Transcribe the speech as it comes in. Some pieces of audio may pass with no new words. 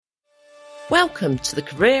Welcome to the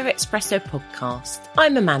Career Espresso podcast.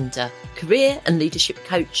 I'm Amanda, career and leadership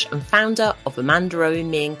coach and founder of Amanda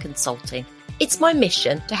Owen Meehan Consulting. It's my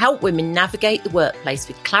mission to help women navigate the workplace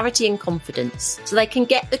with clarity and confidence so they can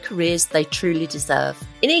get the careers they truly deserve.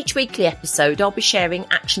 In each weekly episode, I'll be sharing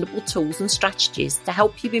actionable tools and strategies to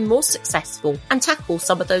help you be more successful and tackle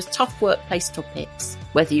some of those tough workplace topics.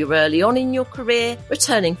 Whether you're early on in your career,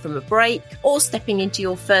 returning from a break, or stepping into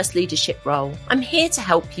your first leadership role, I'm here to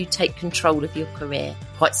help you take control of your career.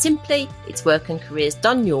 Quite simply, it's work and careers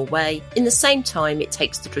done your way in the same time it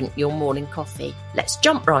takes to drink your morning coffee. Let's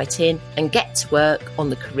jump right in and get to work on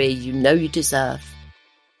the career you know you deserve.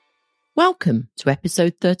 Welcome to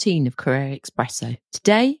episode 13 of Career Espresso.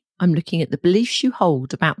 Today, I'm looking at the beliefs you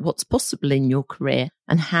hold about what's possible in your career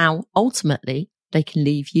and how, ultimately, they can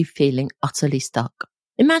leave you feeling utterly stuck.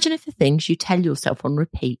 Imagine if the things you tell yourself on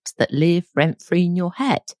repeat that live rent-free in your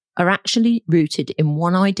head are actually rooted in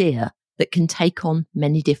one idea that can take on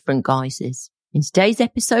many different guises. In today's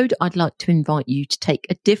episode, I'd like to invite you to take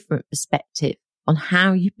a different perspective on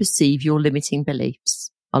how you perceive your limiting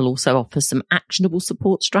beliefs. I'll also offer some actionable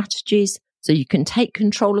support strategies so you can take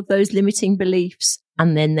control of those limiting beliefs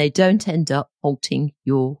and then they don't end up halting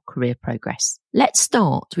your career progress. Let's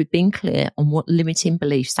start with being clear on what limiting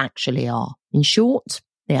beliefs actually are. In short,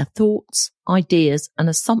 they are thoughts, ideas, and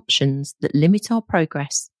assumptions that limit our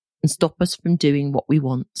progress and stop us from doing what we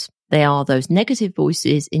want. They are those negative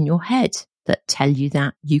voices in your head that tell you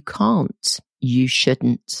that you can't, you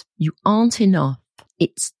shouldn't, you aren't enough,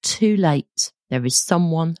 it's too late, there is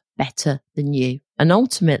someone better than you. And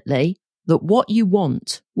ultimately, that what you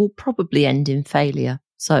want will probably end in failure.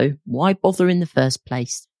 So why bother in the first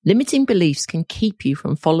place? Limiting beliefs can keep you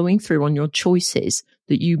from following through on your choices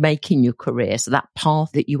that you make in your career, so that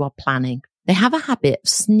path that you are planning. They have a habit of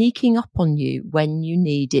sneaking up on you when you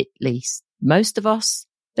need it least. Most of us,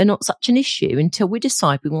 they're not such an issue until we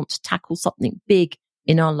decide we want to tackle something big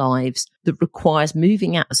in our lives that requires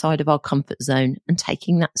moving outside of our comfort zone and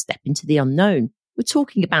taking that step into the unknown. We're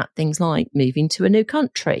talking about things like moving to a new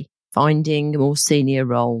country, finding a more senior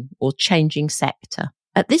role, or changing sector.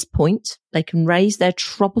 At this point, they can raise their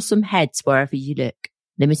troublesome heads wherever you look.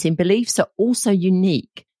 Limiting beliefs are also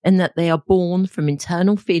unique in that they are born from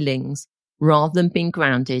internal feelings rather than being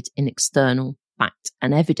grounded in external fact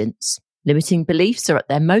and evidence. Limiting beliefs are at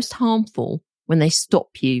their most harmful when they stop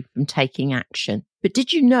you from taking action. But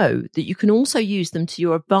did you know that you can also use them to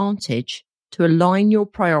your advantage to align your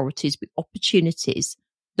priorities with opportunities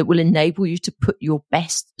that will enable you to put your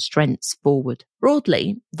best strengths forward?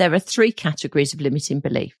 Broadly, there are three categories of limiting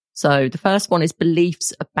belief. So the first one is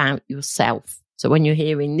beliefs about yourself. So when you're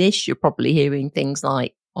hearing this, you're probably hearing things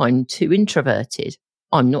like, I'm too introverted,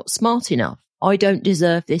 I'm not smart enough, I don't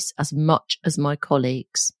deserve this as much as my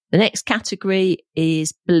colleagues. The next category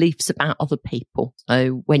is beliefs about other people.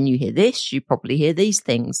 So when you hear this, you probably hear these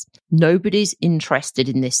things. Nobody's interested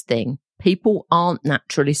in this thing. People aren't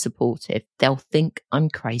naturally supportive. They'll think I'm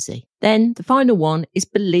crazy. Then the final one is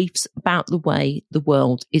beliefs about the way the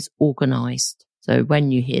world is organized. So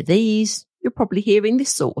when you hear these, you're probably hearing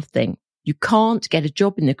this sort of thing. You can't get a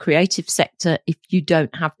job in the creative sector if you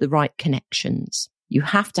don't have the right connections. You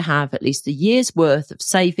have to have at least a year's worth of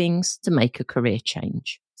savings to make a career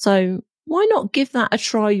change. So why not give that a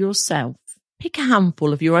try yourself? Pick a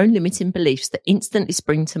handful of your own limiting beliefs that instantly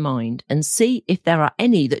spring to mind and see if there are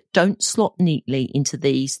any that don't slot neatly into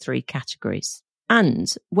these three categories.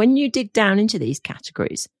 And when you dig down into these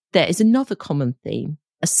categories, there is another common theme,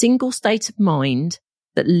 a single state of mind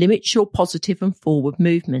that limits your positive and forward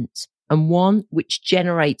movement, and one which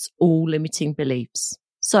generates all limiting beliefs.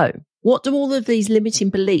 So, what do all of these limiting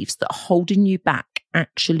beliefs that are holding you back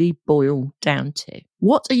actually boil down to?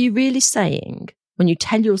 What are you really saying when you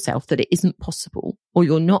tell yourself that it isn't possible, or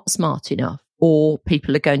you're not smart enough, or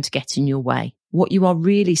people are going to get in your way? What you are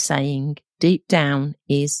really saying deep down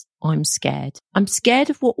is, I'm scared. I'm scared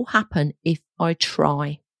of what will happen if I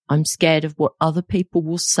try. I'm scared of what other people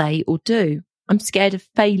will say or do. I'm scared of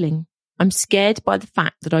failing. I'm scared by the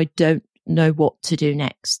fact that I don't know what to do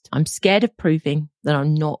next. I'm scared of proving that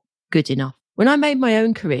I'm not good enough. When I made my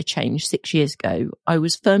own career change 6 years ago, I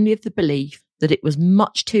was firmly of the belief that it was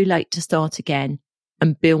much too late to start again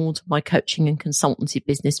and build my coaching and consultancy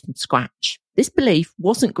business from scratch. This belief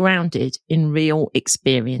wasn't grounded in real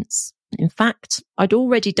experience. In fact, I'd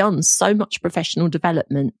already done so much professional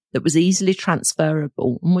development that was easily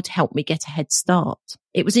transferable and would help me get a head start.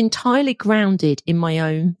 It was entirely grounded in my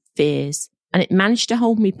own fears, and it managed to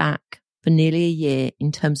hold me back for nearly a year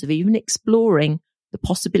in terms of even exploring the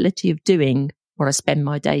possibility of doing what I spend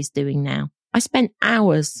my days doing now. I spent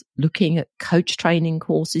hours looking at coach training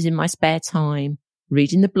courses in my spare time,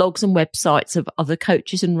 reading the blogs and websites of other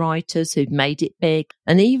coaches and writers who've made it big,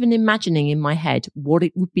 and even imagining in my head what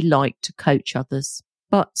it would be like to coach others.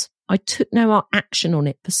 But I took no action on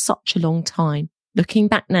it for such a long time. Looking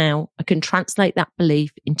back now, I can translate that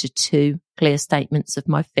belief into two clear statements of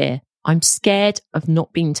my fear. I'm scared of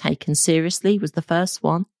not being taken seriously was the first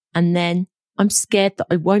one. And then I'm scared that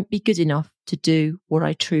I won't be good enough to do what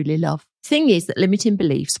I truly love. The thing is that limiting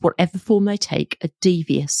beliefs, whatever form they take, are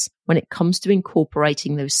devious when it comes to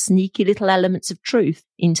incorporating those sneaky little elements of truth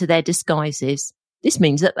into their disguises. This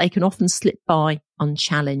means that they can often slip by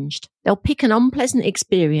unchallenged. They'll pick an unpleasant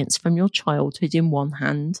experience from your childhood in one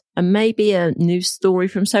hand and maybe a news story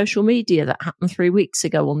from social media that happened 3 weeks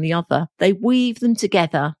ago on the other. They weave them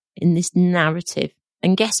together in this narrative.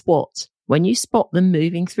 And guess what? When you spot them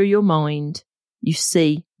moving through your mind, you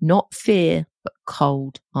see not fear, but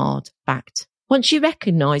cold, hard fact. Once you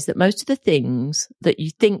recognise that most of the things that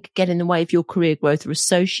you think get in the way of your career growth are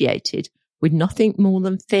associated with nothing more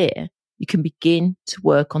than fear, you can begin to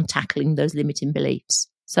work on tackling those limiting beliefs.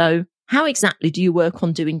 So how exactly do you work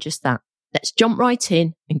on doing just that? Let's jump right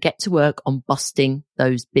in and get to work on busting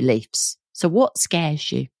those beliefs. So what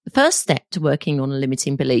scares you? The first step to working on a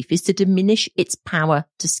limiting belief is to diminish its power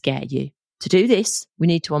to scare you. To do this, we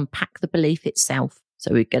need to unpack the belief itself.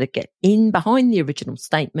 So we've got to get in behind the original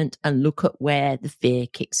statement and look at where the fear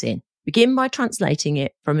kicks in. Begin by translating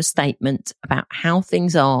it from a statement about how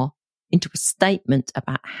things are into a statement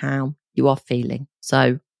about how you are feeling.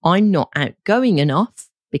 So I'm not outgoing enough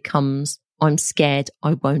becomes I'm scared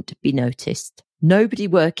I won't be noticed. Nobody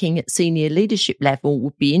working at senior leadership level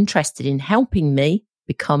would be interested in helping me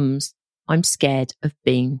becomes I'm scared of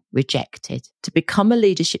being rejected. To become a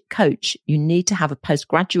leadership coach, you need to have a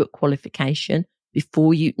postgraduate qualification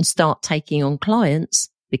before you can start taking on clients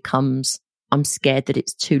becomes I'm scared that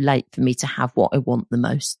it's too late for me to have what I want the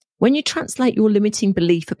most. When you translate your limiting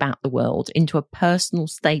belief about the world into a personal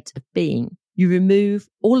state of being, you remove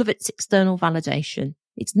all of its external validation.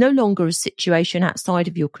 It's no longer a situation outside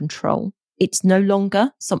of your control. It's no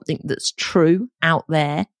longer something that's true out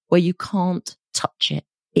there where you can't touch it.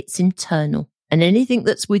 It's internal. And anything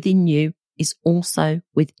that's within you is also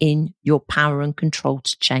within your power and control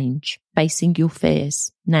to change, facing your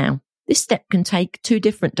fears. Now, this step can take two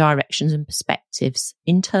different directions and perspectives,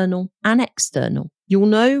 internal and external. You'll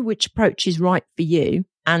know which approach is right for you.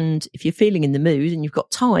 And if you're feeling in the mood and you've got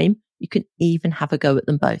time, you can even have a go at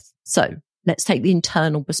them both. So let's take the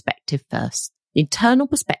internal perspective first. The internal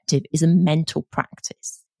perspective is a mental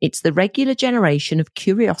practice. It's the regular generation of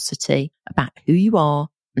curiosity about who you are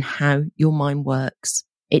and how your mind works.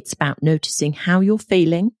 It's about noticing how you're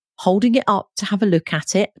feeling, holding it up to have a look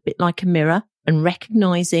at it, a bit like a mirror, and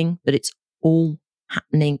recognizing that it's all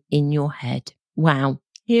happening in your head. Wow,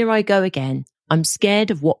 here I go again. I'm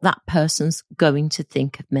scared of what that person's going to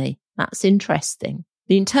think of me. That's interesting.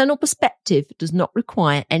 The internal perspective does not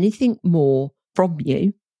require anything more from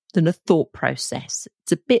you than a thought process.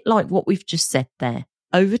 It's a bit like what we've just said there.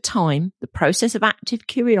 Over time, the process of active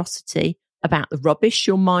curiosity about the rubbish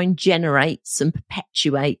your mind generates and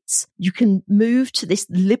perpetuates, you can move to this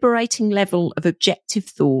liberating level of objective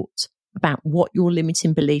thought about what your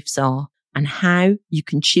limiting beliefs are and how you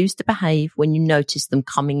can choose to behave when you notice them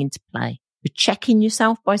coming into play. You're checking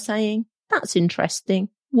yourself by saying, that's interesting.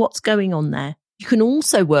 What's going on there? You can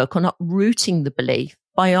also work on uprooting the belief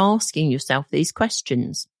by asking yourself these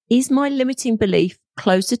questions. Is my limiting belief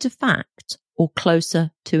closer to fact or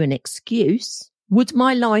closer to an excuse? Would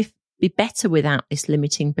my life be better without this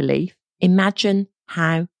limiting belief? Imagine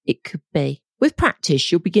how it could be. With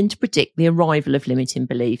practice, you'll begin to predict the arrival of limiting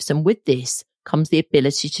beliefs, and with this comes the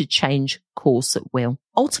ability to change course at will.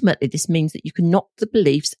 Ultimately, this means that you can knock the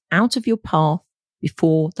beliefs out of your path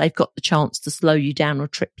before they've got the chance to slow you down or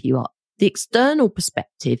trip you up. The external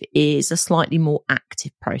perspective is a slightly more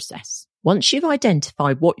active process. Once you've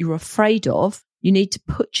identified what you're afraid of, you need to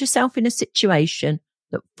put yourself in a situation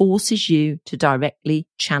that forces you to directly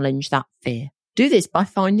challenge that fear. Do this by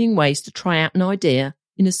finding ways to try out an idea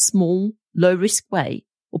in a small, low-risk way,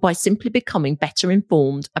 or by simply becoming better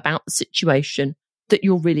informed about the situation that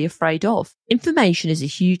you're really afraid of. Information is a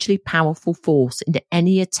hugely powerful force in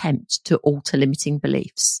any attempt to alter limiting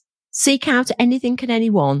beliefs. Seek out anything and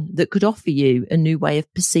anyone that could offer you a new way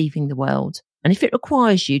of perceiving the world. And if it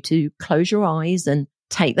requires you to close your eyes and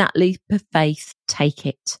take that leap of faith, take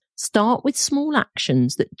it. Start with small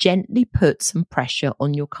actions that gently put some pressure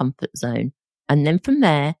on your comfort zone. And then from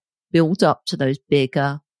there, build up to those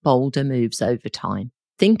bigger, bolder moves over time.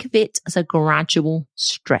 Think of it as a gradual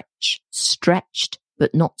stretch, stretched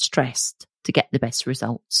but not stressed to get the best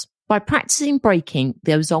results. By practicing breaking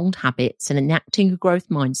those old habits and enacting a growth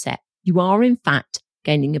mindset, you are in fact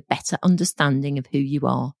gaining a better understanding of who you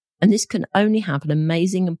are. And this can only have an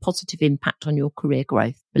amazing and positive impact on your career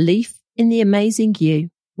growth. Belief in the amazing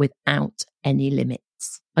you without any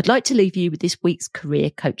limits. I'd like to leave you with this week's career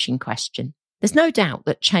coaching question. There's no doubt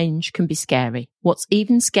that change can be scary. What's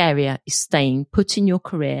even scarier is staying put in your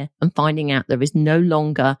career and finding out there is no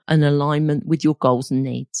longer an alignment with your goals and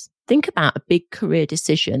needs. Think about a big career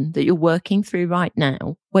decision that you're working through right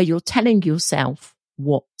now, where you're telling yourself,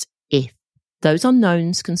 what if? Those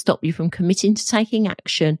unknowns can stop you from committing to taking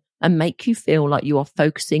action and make you feel like you are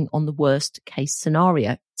focusing on the worst case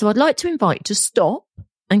scenario. So I'd like to invite you to stop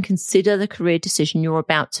and consider the career decision you're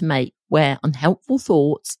about to make, where unhelpful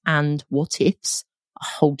thoughts and what ifs are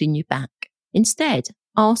holding you back. Instead,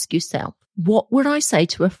 ask yourself, what would I say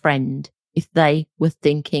to a friend if they were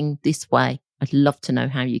thinking this way? I'd love to know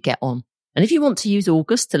how you get on. And if you want to use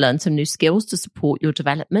August to learn some new skills to support your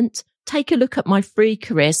development, take a look at my free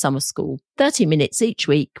career summer school. 30 minutes each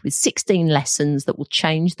week with 16 lessons that will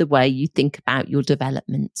change the way you think about your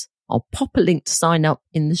development. I'll pop a link to sign up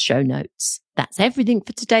in the show notes. That's everything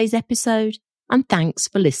for today's episode, and thanks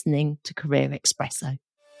for listening to Career Espresso.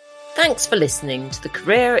 Thanks for listening to the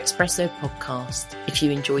Career Espresso podcast. If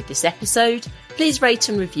you enjoyed this episode, please rate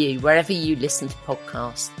and review wherever you listen to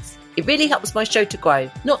podcasts. It really helps my show to grow,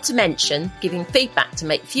 not to mention giving feedback to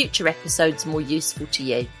make future episodes more useful to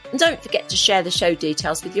you. And don't forget to share the show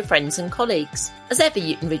details with your friends and colleagues. As ever,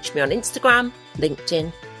 you can reach me on Instagram,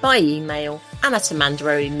 LinkedIn, by email, and at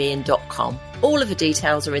amandaoemian.com. All of the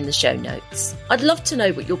details are in the show notes. I'd love to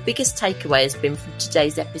know what your biggest takeaway has been from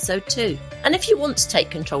today's episode too. And if you want to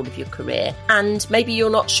take control of your career and maybe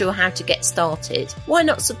you're not sure how to get started, why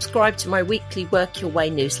not subscribe to my weekly Work Your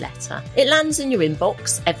Way newsletter? It lands in your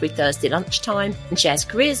inbox every Thursday lunchtime and shares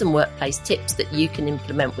careers and workplace tips that you can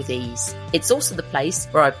implement with ease. It's also the place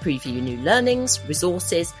where I preview new learnings,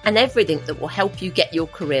 resources, and everything that will help you get your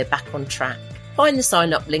career back on track. Find the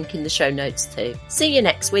sign up link in the show notes too. See you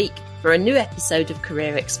next week for a new episode of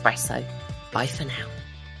Career Espresso. Bye for now.